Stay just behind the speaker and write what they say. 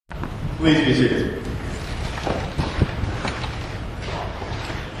Please be seated.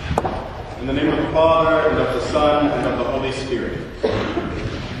 In the name of the Father, and of the Son, and of the Holy Spirit.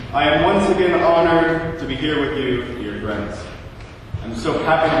 I am once again honored to be here with you, dear friends. I'm so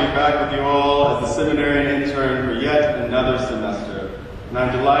happy to be back with you all as the seminary intern for yet another semester. And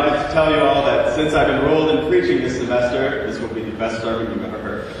I'm delighted to tell you all that since I've enrolled in preaching this semester, this will be the best sermon you've ever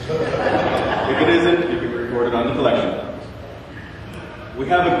heard. If it isn't, you can record it on the collection plate. We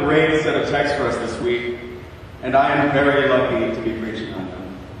have a great set of texts for us this week, and I am very lucky to be preaching on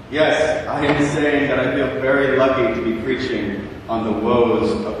them. Yes, I am saying that I feel very lucky to be preaching on the woes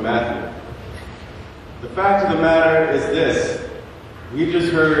of Matthew. The fact of the matter is this: we've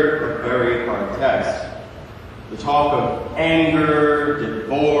just heard a very hard text. The talk of anger,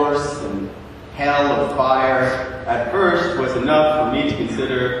 divorce, and hell of fire at first was enough for me to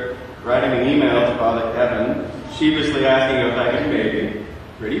consider writing an email to Father Kevin, sheepishly asking if I could maybe,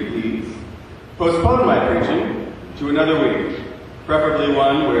 pretty please, postpone my preaching to another week, preferably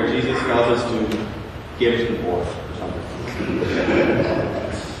one where Jesus tells us to give divorce or something.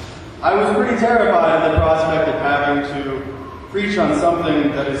 I was pretty terrified of the prospect of having to preach on something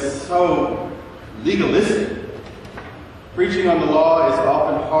that is so legalistic. Preaching on the law is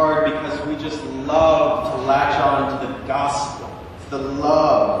often hard because we just love to latch on to the gospel, to the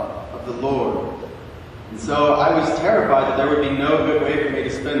love of the Lord. And so I was terrified that there would be no good way for me to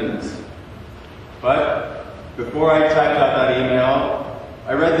spin this. But before I typed out that email,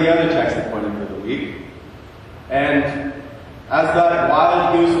 I read the other text appointed for the week. And as that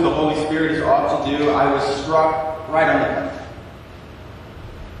wild goose of the Holy Spirit is ought to do, I was struck right on the head.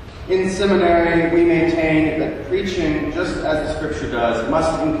 In seminary, we maintain that preaching, just as the Scripture does,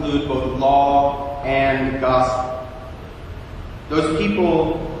 must include both law and gospel. Those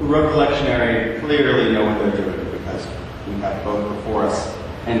people who wrote the lectionary clearly know what they're doing because we have both before us,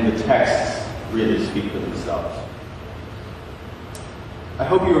 and the texts really speak for themselves. I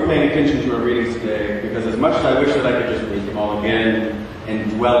hope you were paying attention to our readings today, because as much as I wish that I could just read them all again and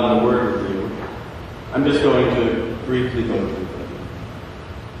dwell on the Word with you, I'm just going to briefly go through them.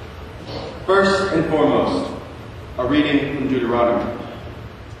 First and foremost, a reading from Deuteronomy.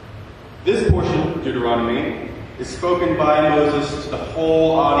 This portion of Deuteronomy is spoken by Moses to the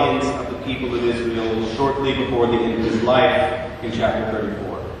whole audience of the people of Israel shortly before the end of his life in chapter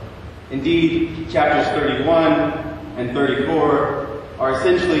 34. Indeed, chapters 31 and 34 are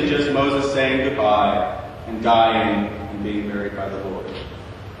essentially just Moses saying goodbye and dying and being buried by the Lord.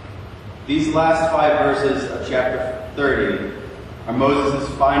 These last 5 verses of chapter 30 are Moses'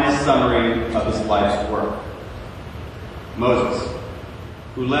 finest summary of his life's work. Moses,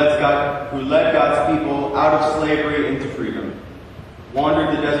 who led God's people out of slavery into freedom,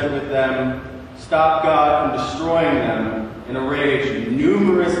 wandered the desert with them, stopped God from destroying them in a rage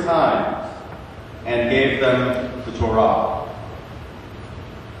numerous times, and gave them the Torah.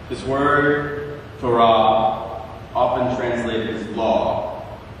 This word, Torah, often translated as law,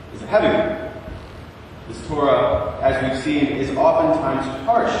 is a heavy one. This Torah, as we've seen, is oftentimes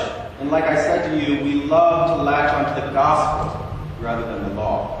harsh. And like I said to you, we love to latch onto the gospel rather than the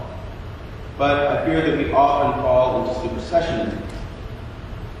law. But I fear that we often fall into supersessionism.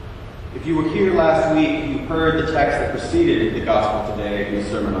 If you were here last week, you heard the text that preceded the gospel today in the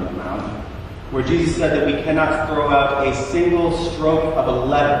Sermon on the Mount, where Jesus said that we cannot throw out a single stroke of a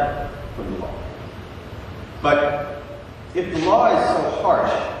letter from the law. But if the law is so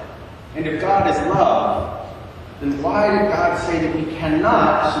harsh, and if God is love, then why did God say that we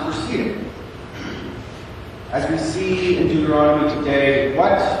cannot supersede it? As we see in Deuteronomy today,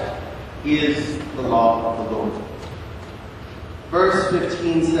 what is the law of the Lord? Verse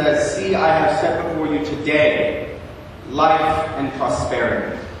 15 says, "See, I have set before you today life and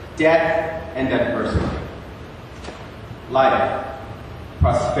prosperity, death and adversity." Life,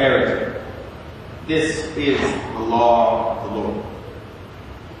 prosperity. This is the law of the Lord.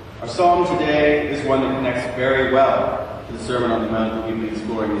 Our psalm today is one that connects very well to the Sermon on the Mount that we've been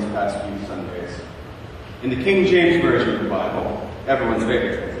exploring these past few Sundays. In the King James Version of the Bible, everyone's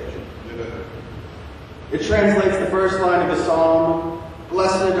favorite translation, it translates the first line of the psalm,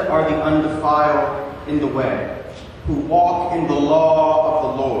 "Blessed are the undefiled in the way, who walk in the law of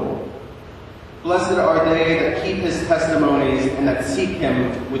the Lord. Blessed are they that keep his testimonies and that seek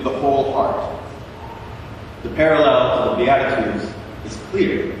him with the whole heart." The parallel to the Beatitudes is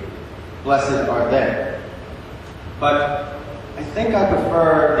clear. Blessed are they. But I think I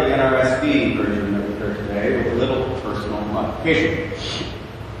prefer the NRSV version that we heard today with a little personal modification.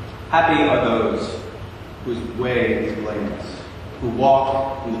 Happy are those whose way is blameless, who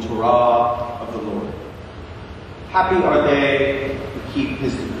walk in the Torah of the Lord. Happy are they who keep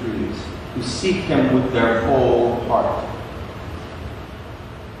his decrees. who seek him with their whole heart.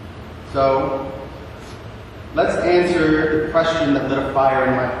 So, let's answer the question that lit a fire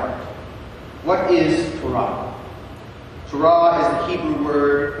in my heart. What is Torah? Torah is the Hebrew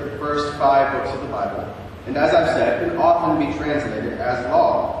word for the first 5 books of the Bible, and as I've said, can often be translated as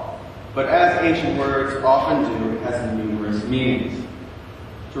law. But as ancient words often do, it has numerous meanings.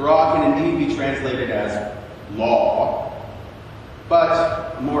 Torah can indeed be translated as law,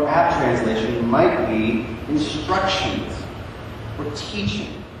 but a more apt translation might be instructions or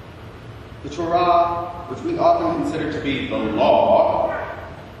teaching. The Torah, which we often consider to be the law,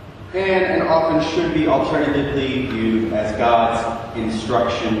 can and often should be alternatively viewed as God's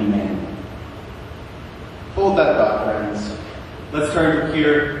instruction manual. Hold that thought, friends. Let's turn from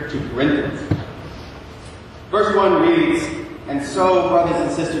here to Corinthians. Verse 1 reads, "And so, brothers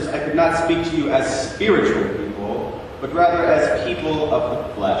and sisters, I could not speak to you as spiritual people, but rather as people of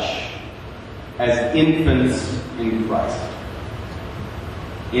the flesh, as infants in Christ."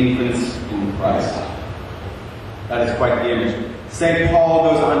 Infants in Christ. That is quite the image. St. Paul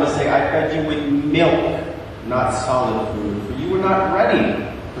goes on to say, "I fed you with milk, not solid food, for you were not ready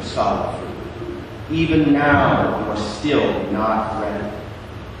for solid food. Even now you are still not ready,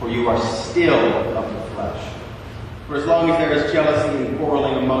 for you are still of the flesh. For as long as there is jealousy and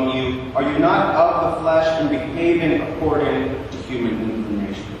quarreling among you, are you not of the flesh and behaving according to human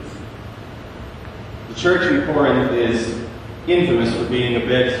inclinations?" The church in Corinth is infamous for being a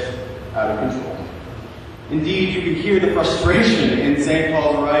bit out of control. Indeed, you can hear the frustration in St.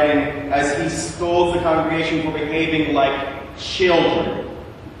 Paul's writing as he scolds the congregation for behaving like children.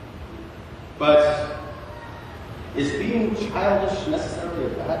 But is being childish necessarily a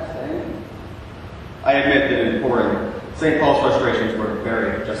bad thing? I admit that in Corinth, St. Paul's frustrations were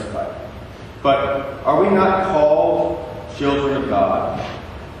very justified. But are we not called children of God?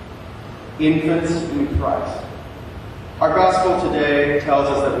 Infants in Christ? Our gospel today tells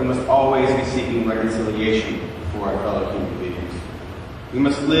us that we must always be seeking reconciliation for our fellow human beings. We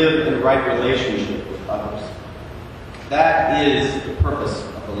must live in right relationship with others. That is the purpose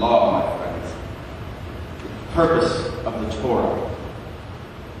of the law, my friends. The purpose of the Torah.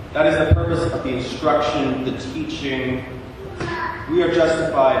 That is the purpose of the instruction, the teaching. We are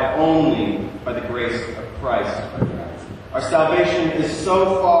justified only by the grace of Christ, my friends. Our salvation is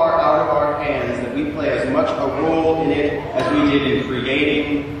so far out of our hands that we play as much a role in it as we did in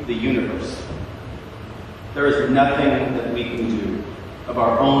creating the universe. There is nothing that we can do of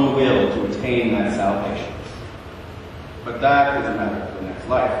our own will to attain that salvation. But that is a matter for the next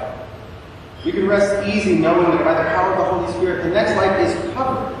life. We can rest easy knowing that by the power of the Holy Spirit, the next life is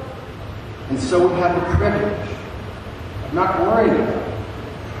covered. And so we have the privilege of not worrying about it.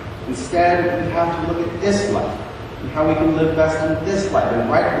 Instead, we have to look at this life and how we can live best in this life in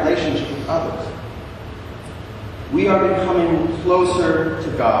right relationship with others. We are becoming closer to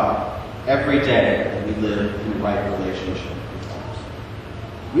God every day as we live in right relationship with others.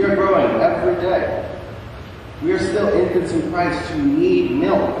 We are growing every day. We are still infants in Christ who need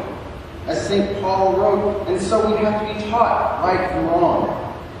milk, as St. Paul wrote, and so we have to be taught right from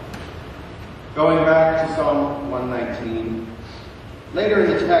wrong. Going back to Psalm 119, later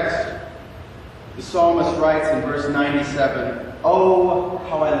in the text, the psalmist writes in verse 97, "Oh,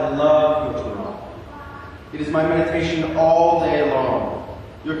 how I love your Torah. It is my meditation all day long.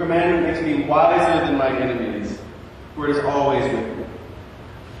 Your commandment makes me wiser than my enemies, for it is always with me.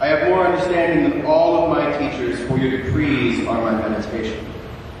 I have more understanding than all of my teachers, for your decrees are my meditation."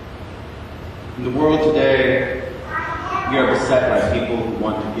 In the world today, we are beset by people who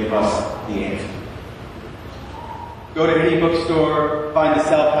want to give us the answer. Go to any bookstore, find the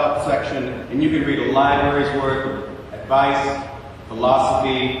self-help section, and you can read a library's worth of advice,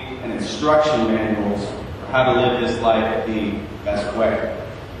 philosophy, and instruction manuals for how to live this life the best way.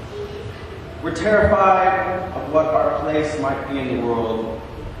 We're terrified of what our place might be in the world,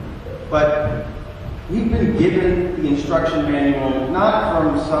 but we've been given the instruction manual not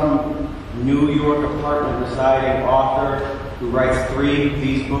from some New York apartment residing author who writes 3 of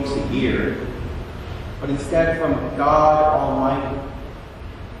these books a year, but instead from God Almighty.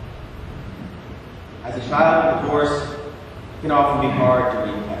 As a child of divorce, it can often be hard to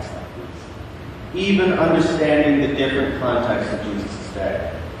read texts like these, even understanding the different contexts of Jesus' day,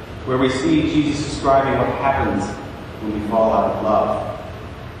 where we see Jesus describing what happens when we fall out of love.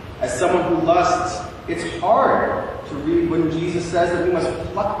 As someone who lusts, it's hard to read when Jesus says that we must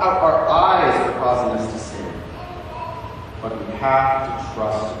pluck out our eyes for causing us to sin. But we have to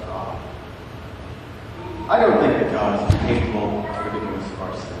trust God. I don't think that God is capable of forgiving us of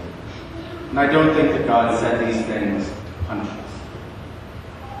our sin. And I don't think that God said these things to punish us.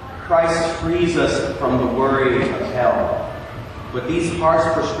 Christ frees us from the worry of hell. But these harsh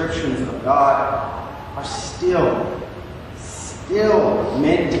prescriptions of God are still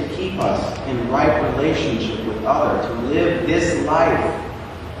meant to keep us in right relationship with others, to live this life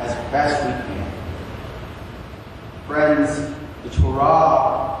as best we can. Friends, the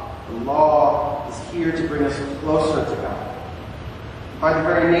Torah, the law, is here to bring us closer to God. By the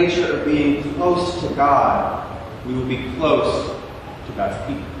very nature of being close to God, we will be close to God's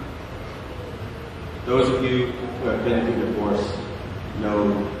people. Those of you who have been through divorce know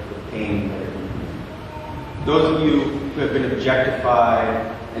the pain that it can bring. Those of you who have been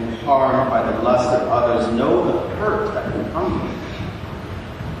objectified and harmed by the lust of others know the hurt that can come from it.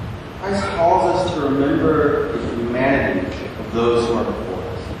 Christ calls us to remember the humanity of those who are before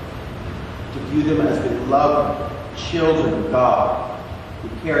us, to view them as beloved children of God, who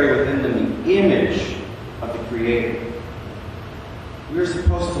carry within them the image of the Creator. We are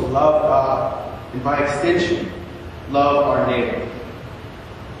supposed to love God, and by extension, love our neighbor.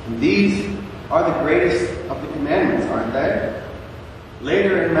 And these are the greatest of the commandments, aren't they?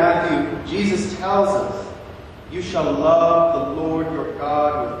 Later in Matthew, Jesus tells us, "You shall love the Lord your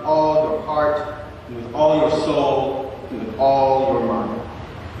God with all your heart, and with all your soul, and with all your mind."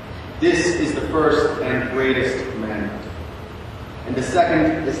 This is the first and greatest commandment. And the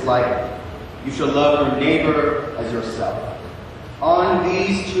second is like it. You shall love your neighbor as yourself. On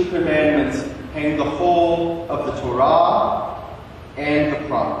these two commandments hang the whole of the Torah and the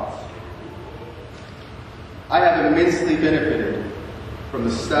prophets. I have immensely benefited from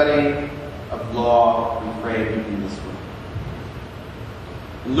the study of law and praying in this way.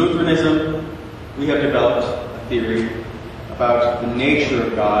 In Lutheranism, we have developed a theory about the nature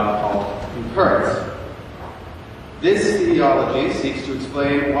of God called concurrence. This theology seeks to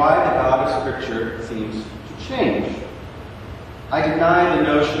explain why the God of Scripture seems to change. I deny the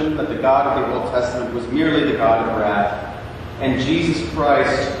notion that the God of the Old Testament was merely the God of wrath, and Jesus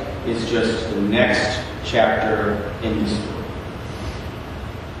Christ is just the next chapter in the story.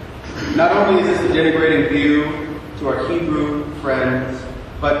 Not only is this a denigrating view to our Hebrew friends,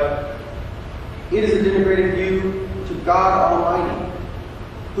 but it is a denigrating view to God Almighty,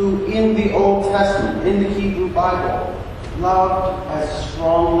 who in the Old Testament, in the Hebrew Bible, loved as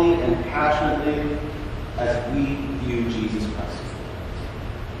strongly and passionately as we view Jesus Christ.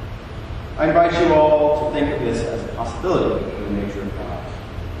 I invite you all to think of this as a possibility in the nature of God.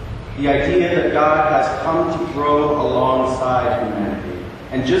 The idea that God has come to grow alongside humanity.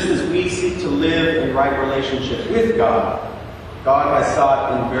 And just as we seek to live in right relationship with God, God has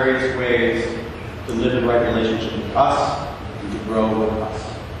sought in various ways to live in right relationship with us and to grow with us.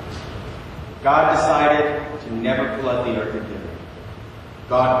 God decided to never flood the earth again.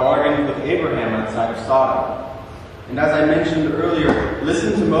 God bargained with Abraham outside of Sodom. And as I mentioned earlier,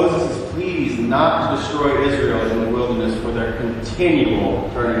 listen to Moses' pleas not to destroy Israel in the wilderness for their continual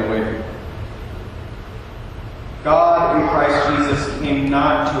turning away from him. God in Christ Jesus came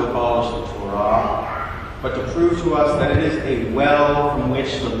not to abolish the Torah, but to prove to us that it is a well from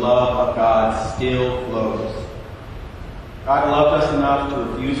which the love of God still flows. God loved us enough to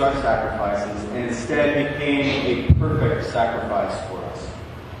refuse our sacrifices and instead became a perfect sacrifice for us,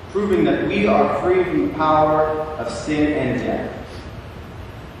 proving that we are free from the power of sin and death.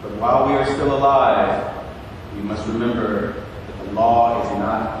 But while we are still alive, we must remember that the law is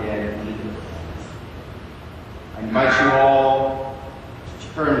not dead either. I invite you all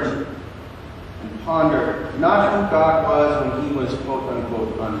to turn to and ponder not who God was when he was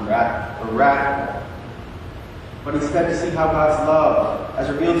quote-unquote wrathful, but instead to see how God's love, as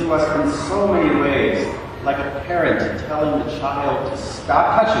revealed to us in so many ways, like a parent telling the child to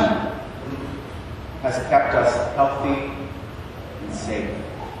stop touching them, has kept us healthy and safe.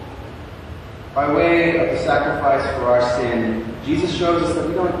 By way of the sacrifice for our sin, Jesus shows us that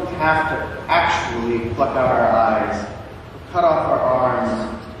we don't have to actually pluck out our eyes, or cut off our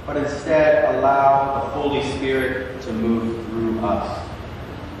arms, but instead allow the Holy Spirit to move through us.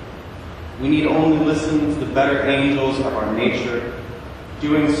 We need only listen to the better angels of our nature.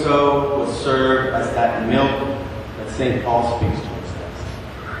 Doing so will serve as that milk that St. Paul speaks to us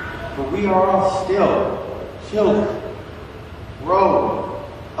as. For we are all still children, growing,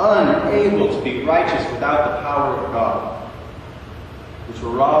 unable to be righteous without the power of God. The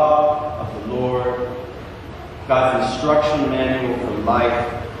Torah of the Lord, God's instruction manual for life,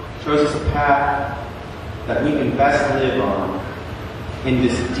 shows us a path that we can best live on in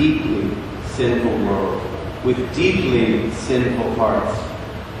this deeply sinful world, with deeply sinful hearts,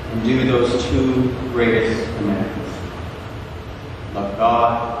 and do those two greatest commandments. Love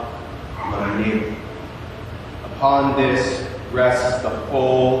God, love neighbor. Upon this, rests the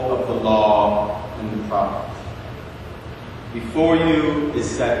whole of the law and the prophets. Before you is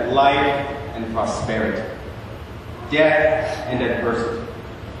set life and prosperity, death and adversity.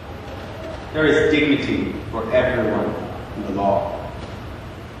 There is dignity for everyone in the law.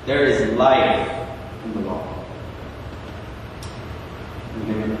 There is life in the law. In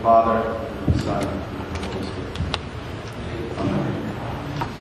the name of the Father, and of the Son,